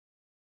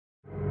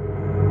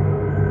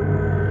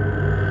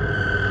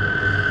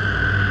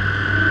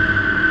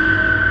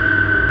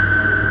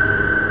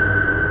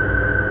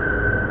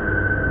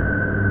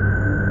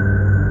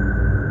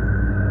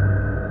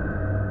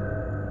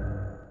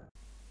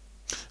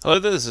Hello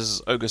there, this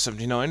is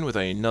Ogre79 with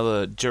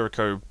another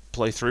Jericho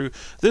playthrough.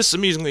 This,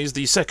 amusingly, is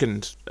the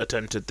second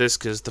attempt at this,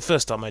 because the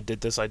first time I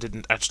did this I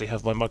didn't actually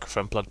have my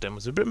microphone plugged in. It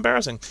was a bit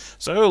embarrassing.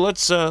 So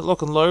let's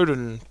lock and load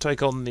and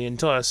take on the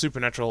entire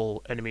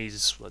supernatural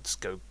enemies. Let's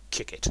go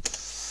kick it.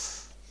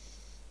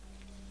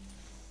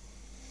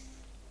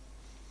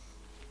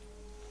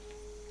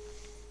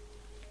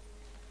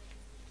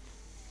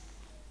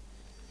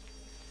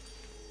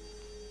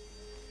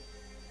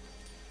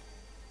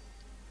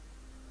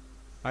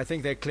 I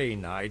think they're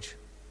clean, Nige.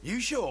 You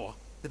sure?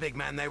 The big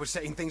man there was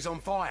setting things on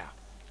fire.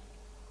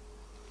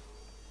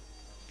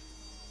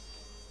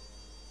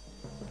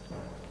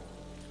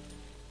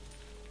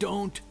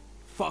 Don't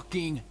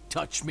fucking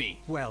touch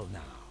me. Well now,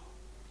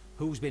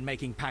 who's been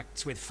making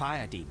pacts with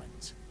fire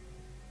demons?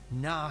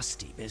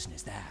 Nasty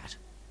business, that.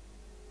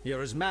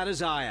 You're as mad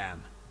as I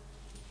am.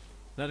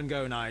 Let them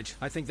go, Nige.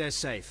 I think they're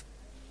safe.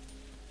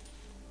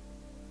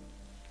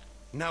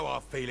 Know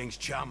our feelings,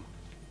 chum.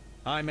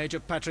 I'm Major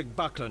Patrick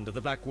Buckland of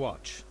the Black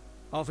Watch,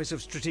 Office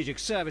of Strategic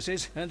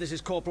Services, and this is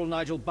Corporal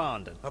Nigel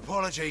Barndon.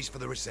 Apologies for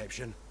the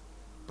reception,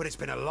 but it's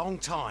been a long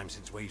time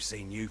since we've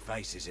seen new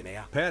faces in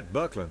here. Pat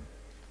Buckland.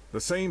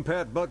 The same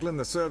Pat Buckland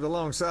that served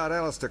alongside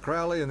Aleister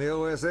Crowley in the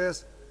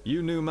OSS?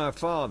 You knew my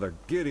father,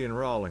 Gideon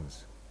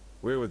Rawlings.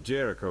 We're with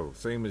Jericho,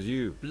 same as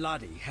you.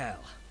 Bloody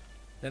hell.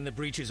 Then the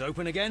breach is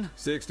open again?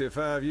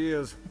 65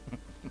 years.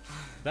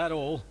 That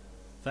all?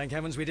 Thank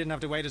heavens we didn't have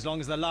to wait as long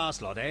as the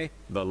last lot, eh?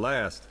 The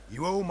last.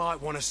 You all might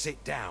want to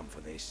sit down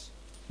for this.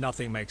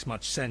 Nothing makes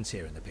much sense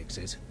here in the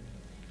Pixies.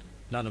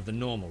 None of the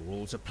normal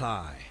rules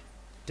apply.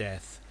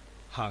 Death,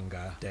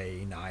 hunger,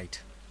 day,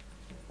 night.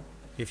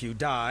 If you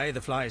die,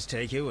 the flies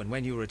take you, and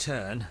when you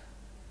return,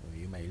 well,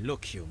 you may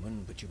look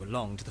human, but you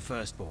belong to the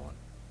Firstborn.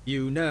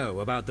 You know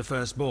about the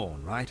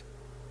Firstborn, right?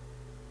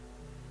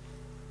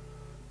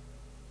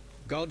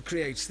 God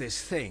creates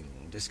this thing,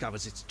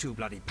 discovers it's too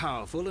bloody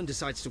powerful, and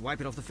decides to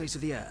wipe it off the face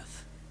of the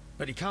earth.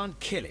 But he can't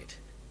kill it,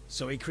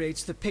 so he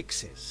creates the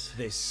Pixies,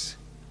 this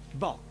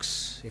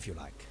box, if you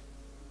like.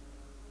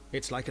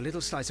 It's like a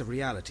little slice of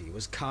reality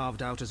was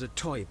carved out as a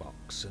toy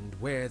box, and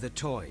we're the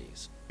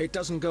toys. It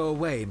doesn't go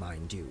away,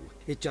 mind you.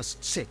 It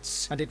just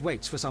sits, and it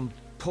waits for some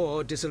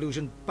poor,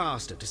 disillusioned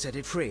bastard to set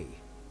it free.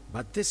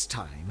 But this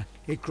time,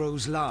 it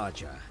grows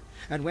larger,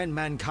 and when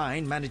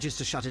mankind manages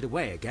to shut it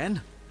away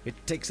again, it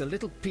takes a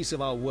little piece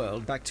of our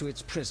world back to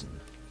its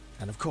prison.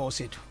 And of course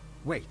it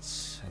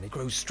waits, and it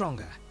grows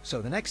stronger.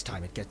 So the next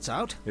time it gets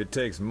out... It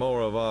takes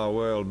more of our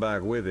world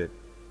back with it.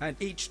 And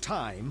each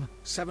time,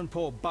 7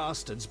 poor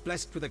bastards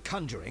blessed with a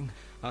conjuring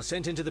are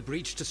sent into the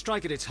breach to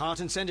strike at its heart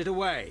and send it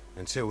away.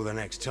 Until the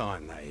next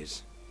time, that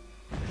is.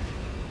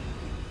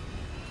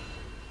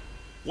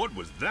 What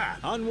was that?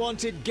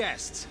 Unwanted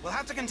guests. We'll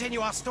have to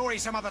continue our story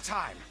some other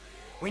time.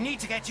 We need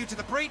to get you to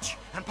the breach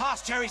and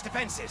past Jerry's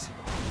defenses.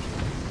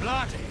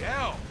 Bloody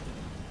hell!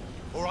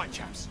 All right,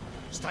 chaps.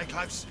 Stay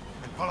close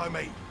and follow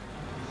me.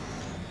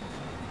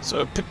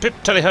 So, pip pip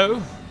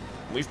tally-ho.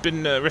 We've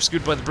been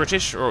rescued by the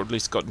British, or at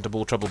least got into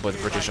more trouble by the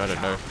British, I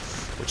don't know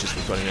which is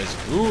what it is.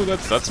 Ooh,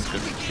 that's good.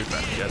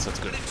 Feedback. Yes, that's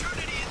good.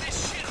 Eternity in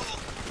this shithole.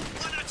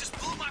 Why not just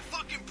blow my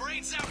fucking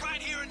brains out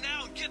right here and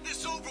now and get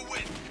this over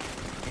with?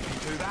 If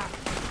you do that,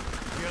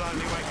 you'll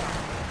only wake up.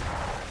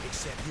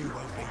 Except you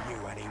won't be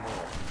you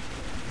anymore.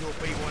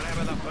 You'll be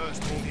whatever the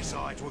Firstborn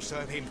decides will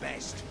serve him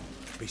best.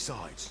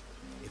 Besides,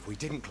 if we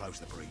didn't close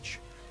the breach,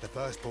 the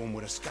Firstborn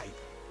would escape.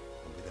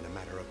 And within a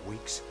matter of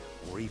weeks,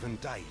 or even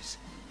days,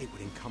 it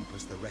would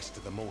encompass the rest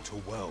of the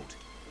mortal world.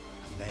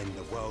 And then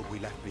the world we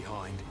left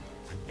behind,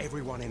 and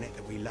everyone in it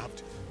that we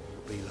loved,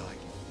 would be like,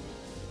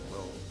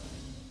 well,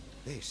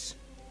 this.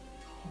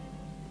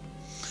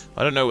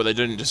 I don't know what they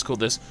didn't just call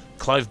this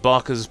Clive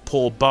Barker's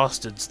Poor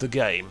Bastards the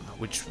Game,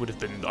 which would have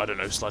been, I don't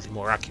know, slightly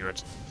more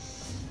accurate.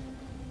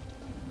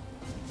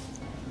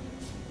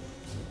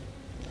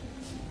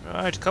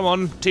 Right, come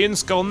on, tea and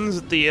scones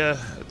at the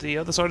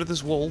other side of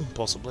this wall,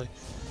 possibly.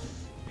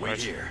 Wait Right,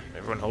 here.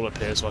 everyone hold up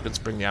here so I can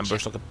spring the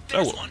ambush like a...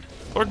 There's Oh, one.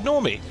 or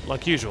ignore me,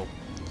 like usual.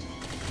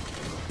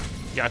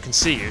 Yeah, I can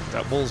see you.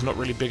 That wall's not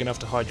really big enough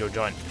to hide your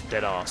giant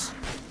dead ass.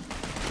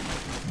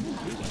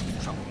 He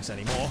won't trouble us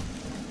anymore.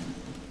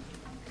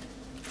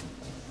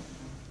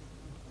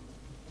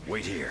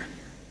 Wait here.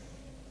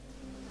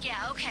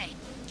 Yeah, okay.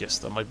 Yes,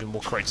 there might be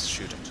more crates to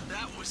shoot at.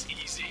 That was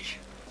easy.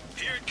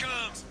 Here it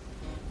comes.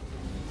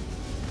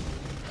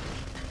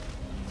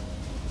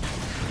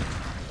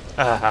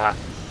 Ah,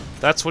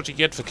 that's what you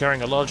get for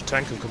carrying a large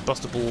tank of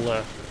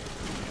combustible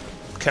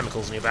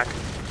chemicals in your back.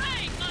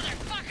 Hey,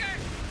 motherfucker!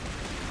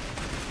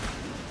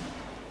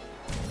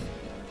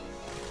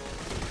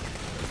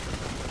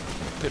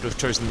 Appear to have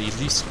chosen the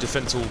least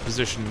defensible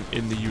position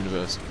in the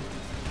universe.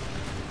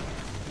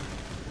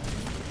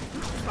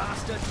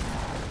 Bastard!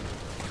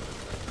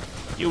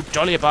 You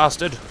jolly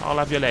bastard! I'll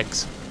have your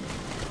legs.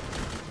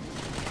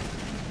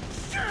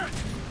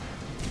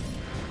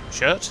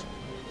 Shirt?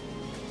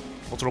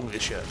 What's wrong with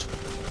your shirt?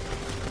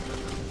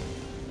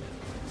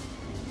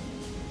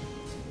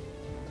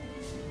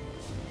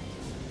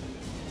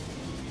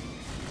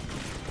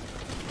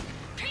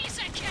 Piece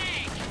of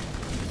cake!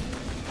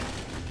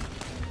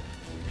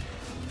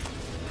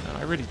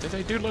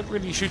 they do like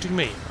really shooting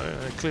me.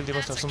 I clearly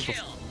must have some sort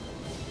of...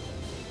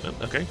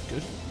 Oh, okay,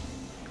 good.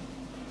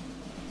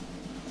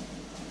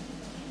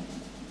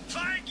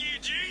 Thank you,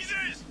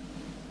 Jesus!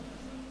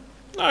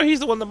 No, he's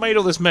the one that made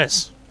all this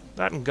mess.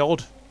 That and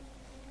God.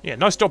 Yeah,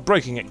 nice job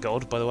breaking it,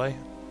 God, by the way.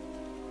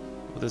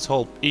 With this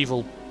whole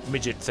evil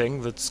midget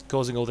thing that's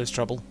causing all this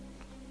trouble.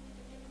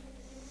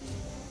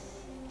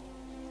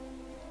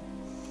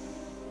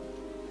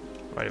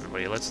 Right,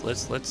 everybody,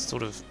 let's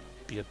sort of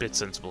be a bit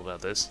sensible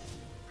about this.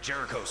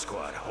 Jericho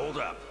Squad, hold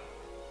up.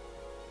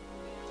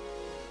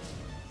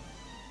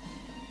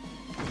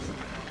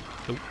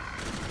 Ooh.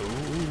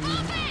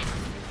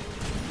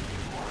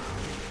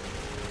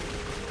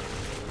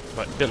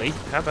 Right, Billy,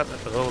 how about that?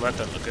 Oh, that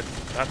doesn't look good.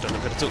 That doesn't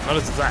look good at all. None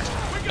of that.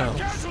 Oh,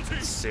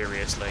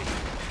 seriously.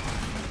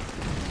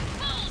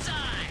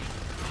 Bullseye!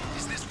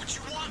 Is this what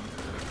you want?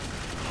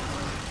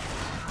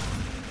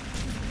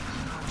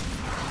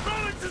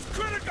 Rawlings is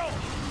critical!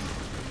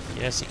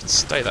 Yes, you can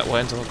stay that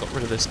way until I've got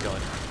rid of this guy.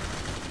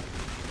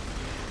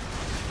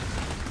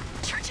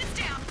 Church is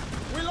down.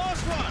 We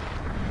lost one!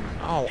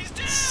 Oh,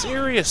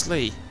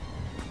 seriously?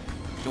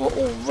 You're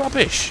all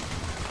rubbish.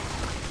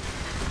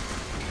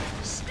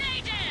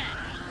 Stay dead.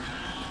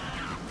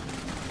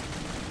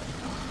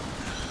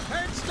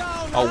 Heads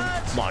down, Oh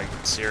lads! my,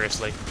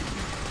 seriously.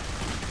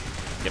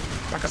 Yep,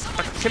 back up,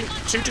 kill it,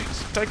 shoot it,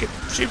 take it,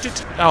 shoot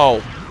it. Oh,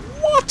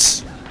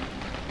 what?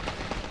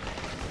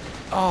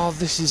 Oh,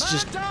 this is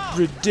just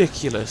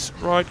ridiculous.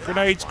 Right,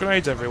 grenades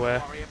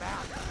everywhere.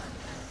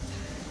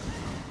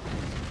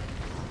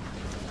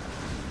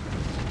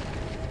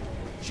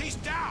 She's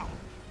down!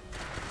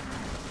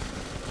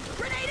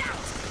 Grenade out.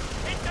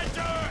 Hit the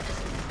dirt!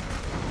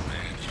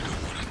 Man, you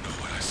don't want to know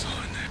what I saw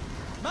in there.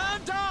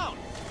 Man down!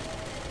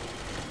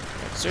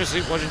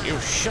 Seriously, why didn't you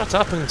shut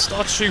up and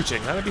start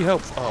shooting? That would be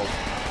helpful. Oh,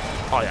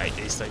 I hate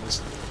these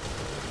things.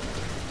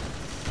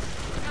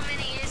 How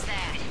many is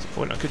that? At this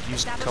point, I could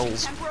use Establishing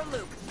Cole's temporal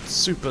loop.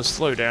 super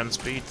slowdown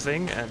speed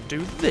thing and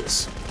do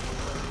this.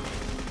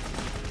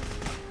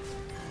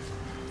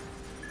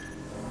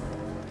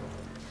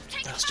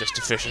 That's just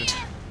efficient.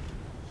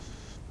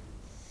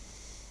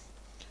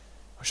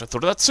 Wish I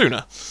thought of that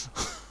sooner.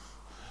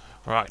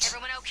 Right.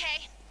 Everyone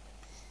okay?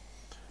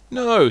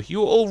 No,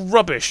 you're all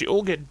rubbish. You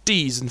all get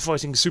D's in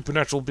fighting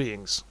supernatural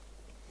beings.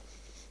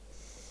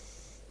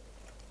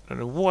 I don't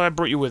know why I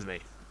brought you with me.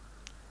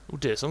 Oh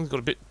dear, something's got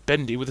a bit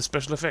bendy with the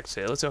special effects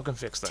here. Let's see if I can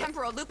fix that.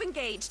 Temporal loop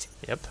engaged.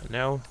 Yep,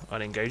 now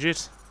unengage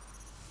it.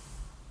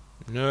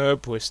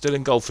 Nope, we're still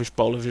in goldfish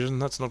bowl vision.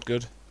 That's not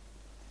good.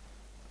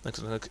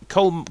 Excellent.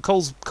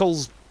 Cole's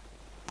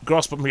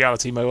grasp on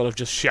reality may well have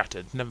just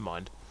shattered. Never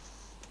mind.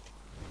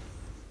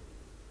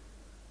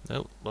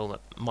 No, well,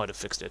 that might have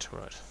fixed it.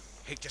 Right.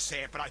 Hate to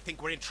say it, but I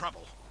think we're in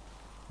trouble.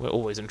 We're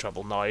always in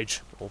trouble, Nige.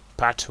 Or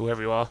Pat,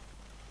 whoever you are.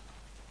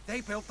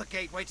 They built the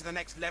gateway to the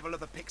next level of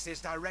the Pixies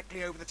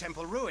directly over the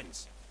temple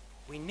ruins.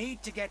 We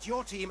need to get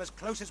your team as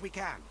close as we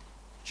can.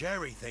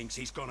 Jerry thinks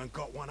he's gone and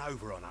got one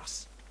over on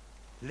us.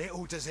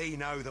 Little does he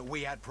know that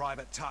we had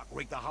Private Tuck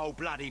rig the whole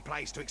bloody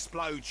place to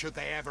explode should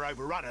they ever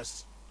overrun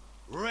us.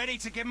 Ready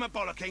to give him a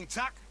bollocking,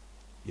 Tuck?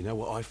 You know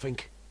what I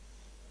think?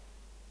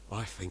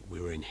 I think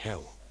we're in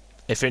hell.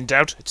 If in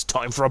doubt, it's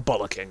time for a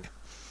bollocking.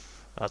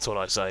 That's what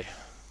I say.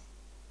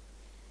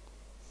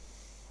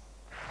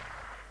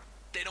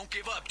 They don't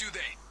give up, do they?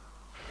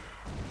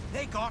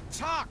 They got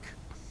Tuck!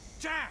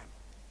 Damn!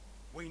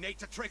 We need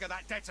to trigger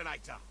that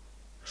detonator.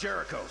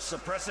 Jericho,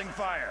 suppressing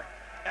fire.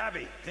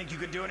 Abby, think you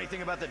could do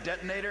anything about the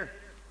detonator?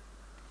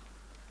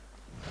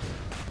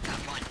 Got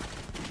one.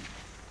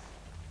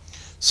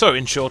 So,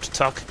 in short,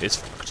 Tuck is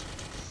fucked.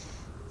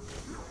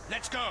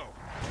 Let's go!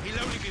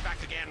 He'll only be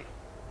back again.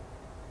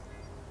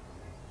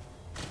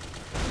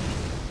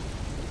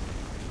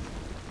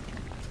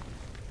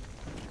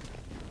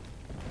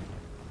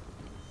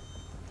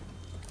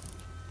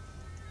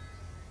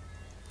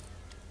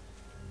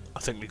 I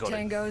think we got it.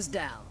 Tango's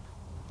down.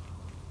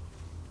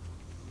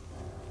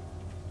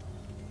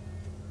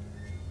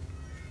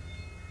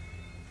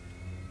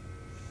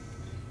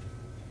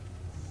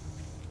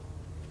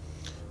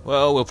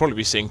 Well, we'll probably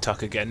be seeing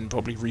Tuck again,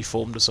 probably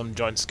reformed as some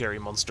giant scary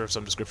monster of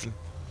some description.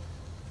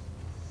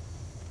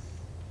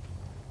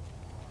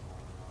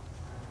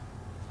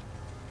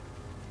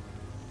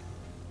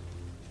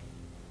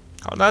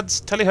 Oh, lads,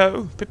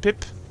 tally-ho,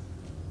 pip-pip.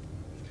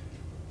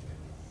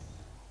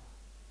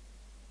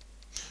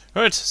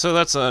 Alright, so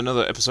that's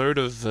another episode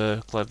of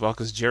Clive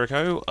Barkers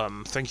Jericho.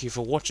 Thank you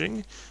for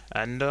watching,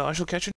 and I shall catch you